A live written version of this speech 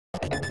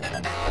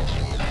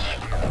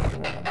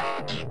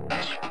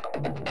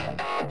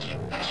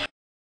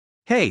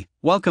Hey,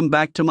 welcome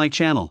back to my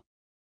channel.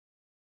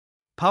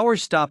 Power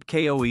Stop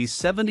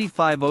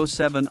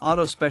KOE7507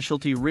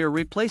 Autospecialty Rear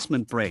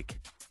Replacement Brake.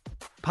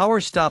 Power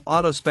Stop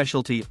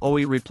Autospecialty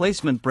OE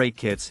replacement brake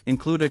kits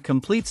include a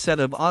complete set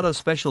of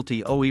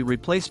Autospecialty OE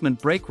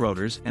replacement brake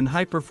rotors and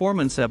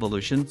high-performance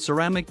Evolution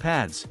ceramic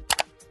pads.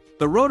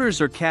 The rotors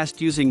are cast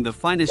using the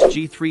finest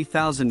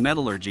G3000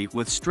 metallurgy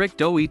with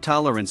strict OE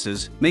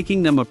tolerances,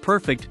 making them a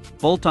perfect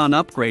bolt-on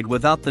upgrade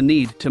without the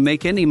need to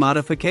make any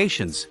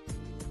modifications.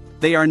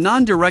 They are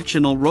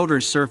non-directional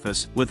rotor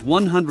surface with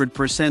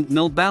 100%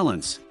 mill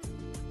balance.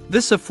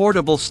 This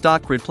affordable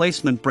stock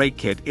replacement brake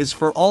kit is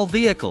for all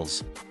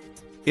vehicles.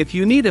 If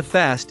you need a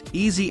fast,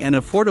 easy and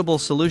affordable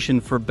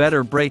solution for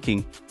better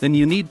braking, then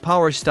you need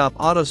Power Stop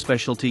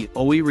Autospecialty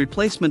OE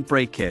replacement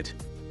brake kit.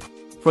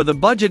 For the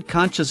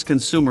budget-conscious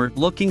consumer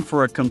looking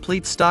for a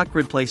complete stock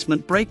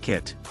replacement brake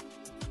kit.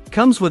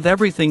 Comes with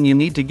everything you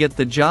need to get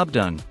the job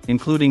done,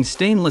 including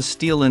stainless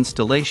steel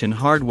installation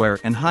hardware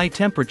and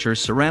high-temperature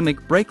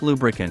ceramic brake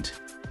lubricant.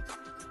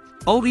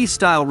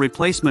 OE-style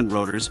replacement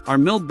rotors are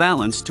mill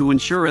balanced to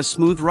ensure a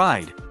smooth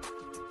ride.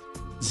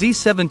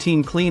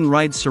 Z17 Clean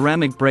Ride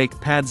ceramic brake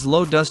pads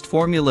low dust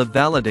formula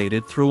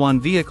validated through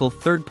on-vehicle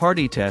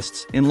third-party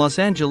tests in Los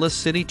Angeles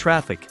city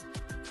traffic.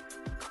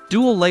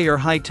 Dual-layer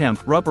high-temp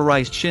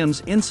rubberized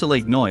shims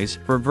insulate noise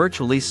for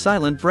virtually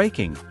silent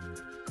braking.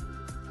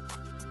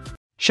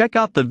 Check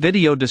out the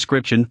video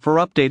description for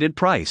updated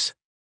price.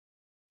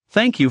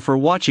 Thank you for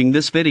watching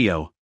this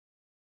video.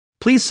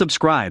 Please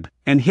subscribe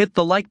and hit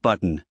the like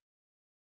button.